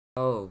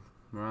Oh,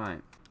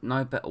 right.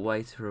 No better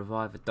way to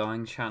revive a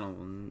dying channel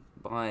than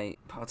by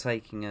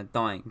partaking in a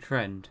dying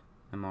trend.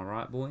 Am I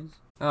right, boys?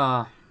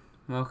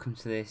 Welcome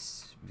to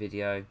this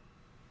video.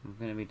 I'm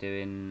going to be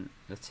doing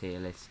the tier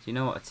list. You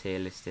know what a tier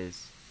list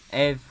is?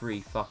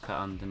 Every fucker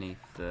underneath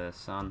the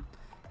sun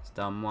has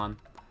done one.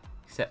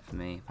 Except for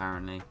me,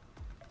 apparently.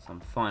 So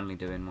I'm finally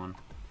doing one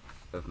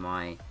of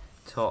my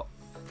top...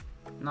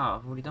 No,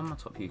 I've already done my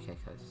top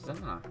UK coasters,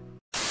 haven't I?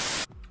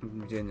 I'm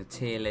going to be doing the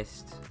tier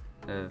list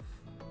of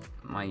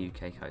my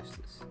UK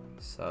coasters.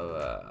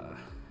 So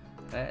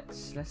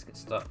let's get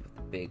started with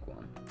the big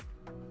one.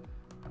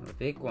 The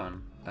big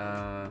one.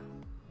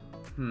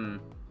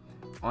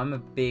 I'm a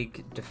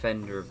big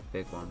defender of the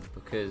big one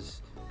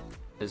because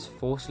as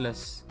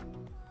forceless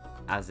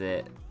as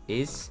it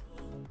is,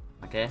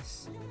 I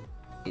guess,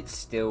 it's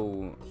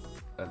still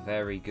a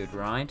very good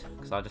ride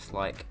because I just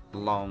like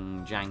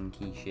long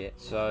janky shit.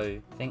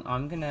 So I think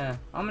I'm gonna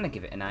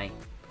give it an A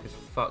because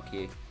fuck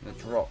you, the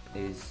drop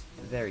is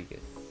very good.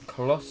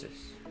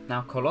 Colossus.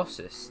 Now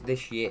Colossus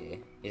this year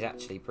is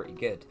actually pretty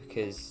good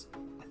because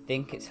I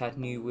think it's had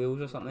new wheels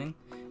or something.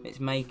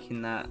 It's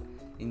making that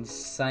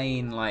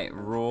insane like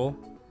roar,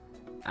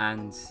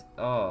 and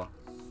oh,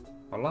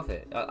 I love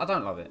it. I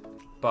don't love it,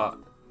 but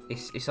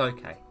it's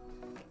okay.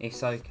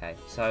 It's okay.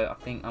 So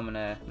I think I'm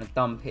gonna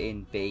dump it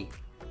in B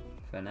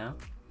for now.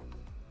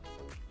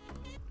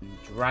 And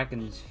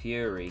Dragon's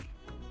Fury.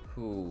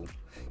 Ooh.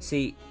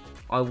 See,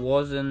 I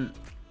wasn't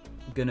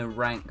gonna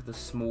rank the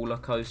smaller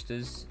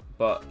coasters,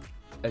 but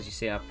as you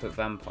see, I've got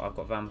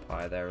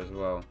Vampire there as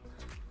well.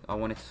 I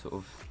wanted to sort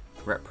of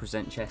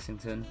represent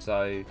Chessington,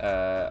 so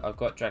I've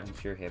got Dragon's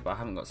Fury here, but I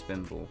haven't got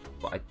Spinball.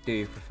 But I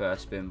do prefer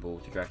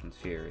Spinball to Dragon's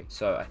Fury,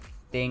 so I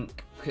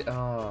think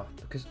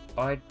because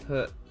I'd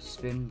put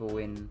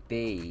Spinball in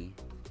B.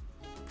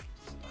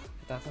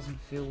 That doesn't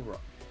feel right.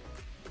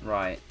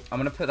 Right, I'm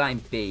gonna put that in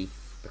B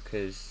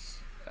because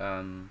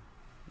I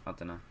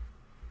don't know.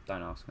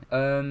 Don't ask me.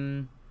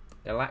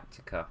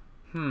 Galactica.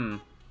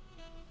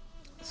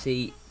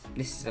 See,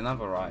 this is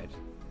another ride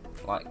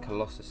like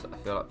Colossus that I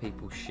feel like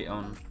people shit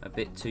on a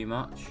bit too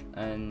much,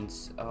 and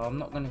I'm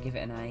not going to give it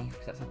an A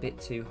because that's a bit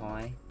too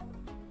high.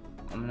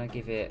 I'm going to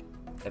give it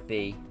a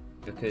B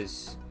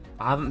because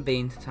I haven't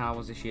been to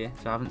Towers this year,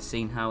 so I haven't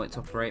seen how it's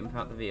operating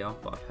without the VR,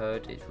 but I've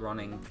heard it's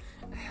running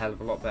a hell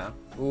of a lot better.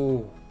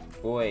 Ooh,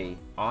 boy,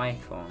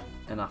 Icon.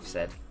 Enough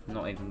said.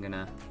 Not even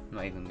gonna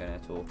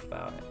talk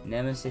about it.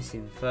 Nemesis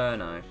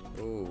Inferno.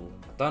 Ooh,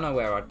 I don't know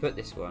where I'd put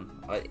this one.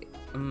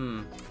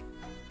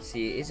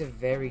 See, it is a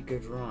very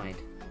good ride,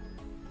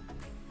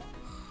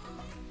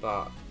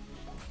 but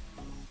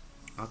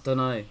I don't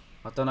know.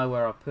 I don't know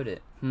where I put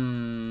it.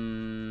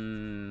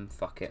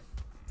 Fuck it.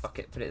 Fuck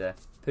it. Put it there.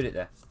 Put it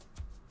there.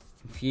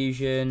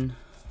 Confusion.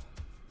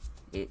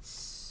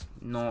 It's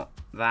not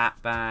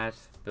that bad,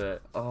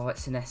 but oh,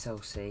 it's an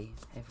SLC.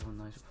 Everyone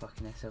knows what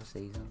fucking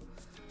SLCs are.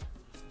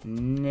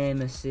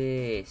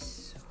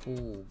 Nemesis.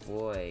 Oh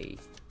boy.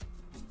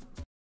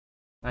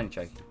 Only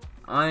joking.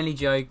 Only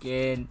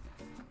joking.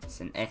 It's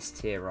an S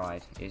tier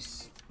ride.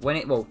 When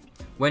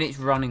it's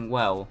running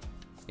well,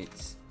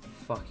 it's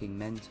fucking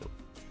mental.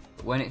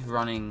 But when it's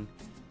running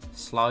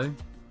slow,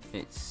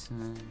 it's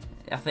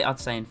I think I'd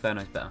say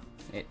Inferno's better.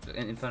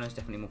 Inferno's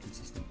definitely more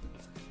consistent.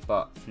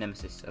 But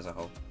Nemesis as a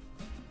whole,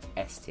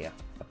 S tier.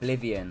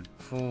 Oblivion.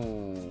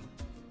 Ooh,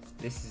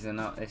 this is a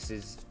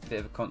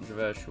bit of a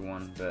controversial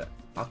one, but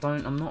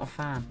I'm not a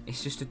fan.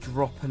 It's just a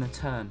drop and a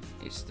turn.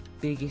 It's the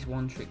biggest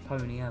one-trick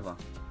pony ever.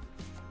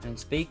 And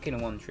speaking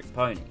of one-trick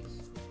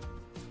ponies,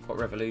 I've got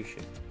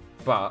Revolution.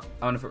 But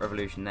I want to put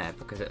Revolution there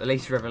because at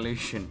least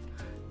Revolution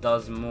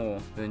does more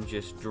than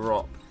just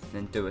drop and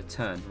then do a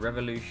turn.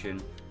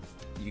 Revolution,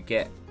 you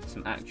get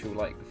some actual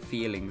like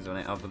feelings on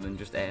it other than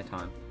just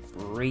airtime.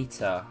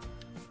 Rita.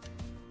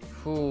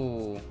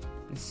 Ooh,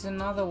 this is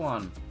another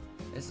one.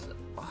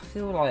 I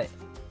feel like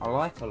I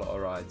like a lot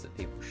of rides that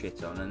people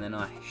shit on, and then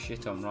I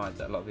shit on rides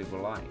that a lot of people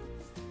like.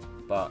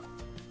 But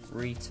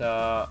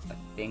Rita, I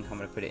think I'm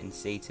gonna put it in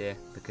C tier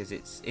because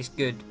it's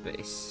good, but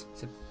it's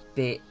a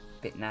bit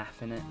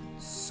naff in it.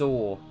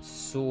 Saw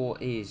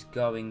is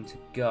going to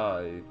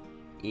go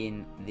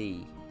in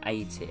the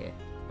A tier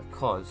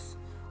because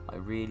I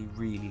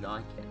really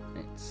like it.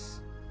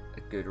 It's a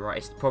good ride.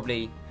 It's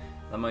probably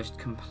the most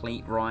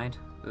complete ride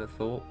of the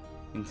thought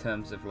in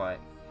terms of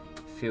like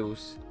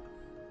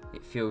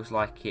it feels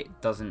like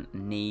it doesn't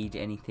need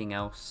anything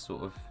else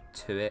sort of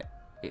to it.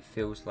 It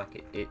feels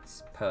like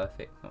it's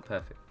perfect. Not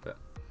perfect, but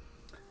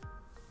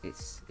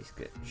it's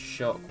good.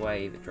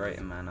 Shockwave at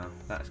Drayton Manor.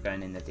 That's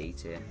going in the D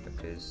tier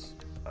because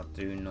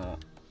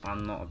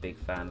I'm not a big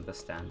fan of the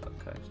stand-up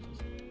coasters.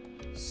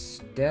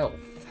 Stealth.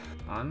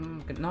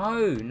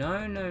 No.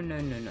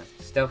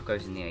 Stealth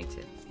goes in the A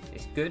tier.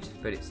 It's good,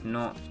 but it's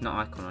not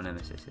Icon or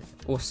Nemesis, is it?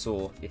 Or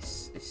Saw.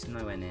 It's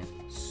nowhere near.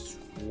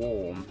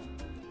 Swarm.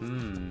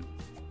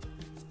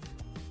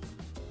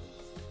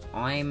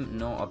 I'm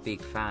not a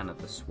big fan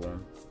of the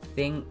Swarm. I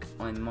think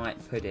I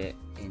might put it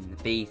in the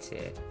B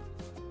tier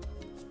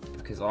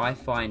because I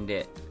find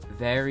it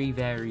very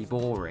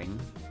boring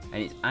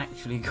and it's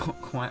actually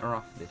got quite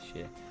rough this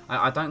year.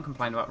 I don't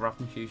complain about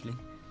roughness usually,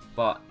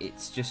 but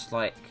it's just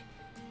like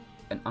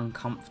an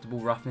uncomfortable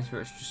roughness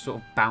where it's just sort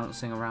of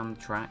bouncing around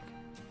the track,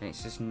 and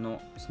it's just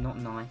not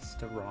nice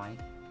to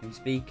ride. And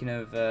speaking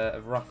of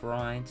rough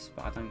rides,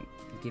 but I don't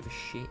give a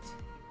shit,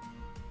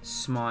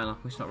 Smiler,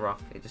 it's not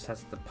rough, it just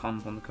has the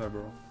pump on the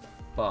Cobra roll.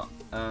 But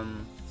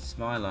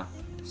Smiler,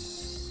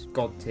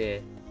 god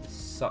tier,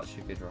 such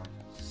a good ride.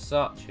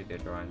 Such a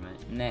good ride,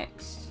 mate.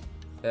 Next,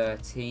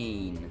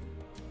 13.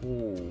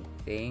 Ooh,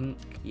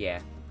 yeah.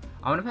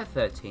 I'm gonna put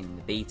 13 in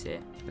the B tier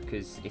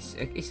because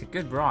it's a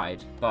good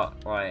ride,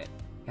 but like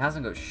it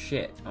hasn't got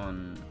shit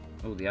on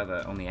all the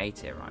other on the A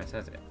tier rides,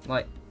 has it?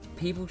 Like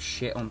people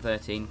shit on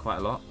 13 quite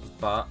a lot,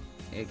 but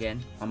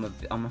again, I'm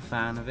a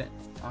fan of it.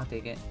 I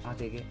dig it.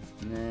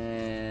 And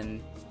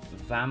then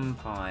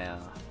Vampire.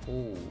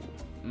 Ooh.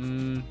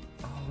 I'm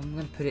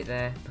gonna put it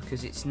there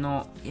because it's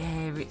not.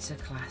 Yeah, it's a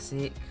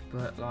classic,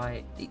 but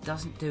like it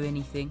doesn't do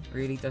anything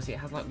really, does it? It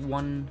has like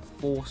one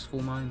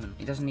forceful moment.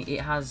 It doesn't. It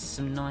has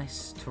some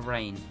nice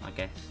terrain, I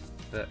guess,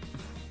 but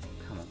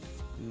come on.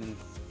 And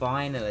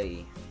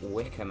finally,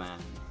 Wicker Man.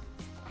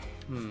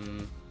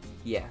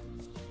 Yeah,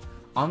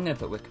 I'm gonna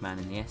put Wicker Man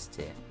in the S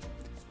tier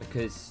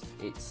because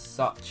it's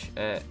such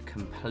a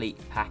complete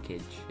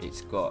package. It's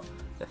got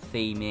the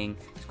theming.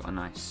 It's got a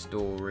nice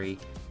story.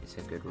 It's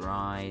a good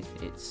ride.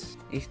 It's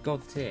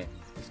god tier.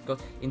 It's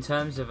god. In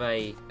terms of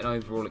an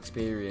overall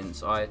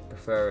experience, I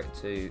prefer it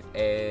to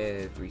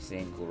every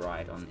single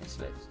ride on this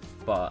list.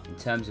 But in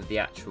terms of the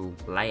actual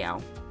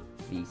layout,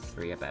 these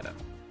three are better.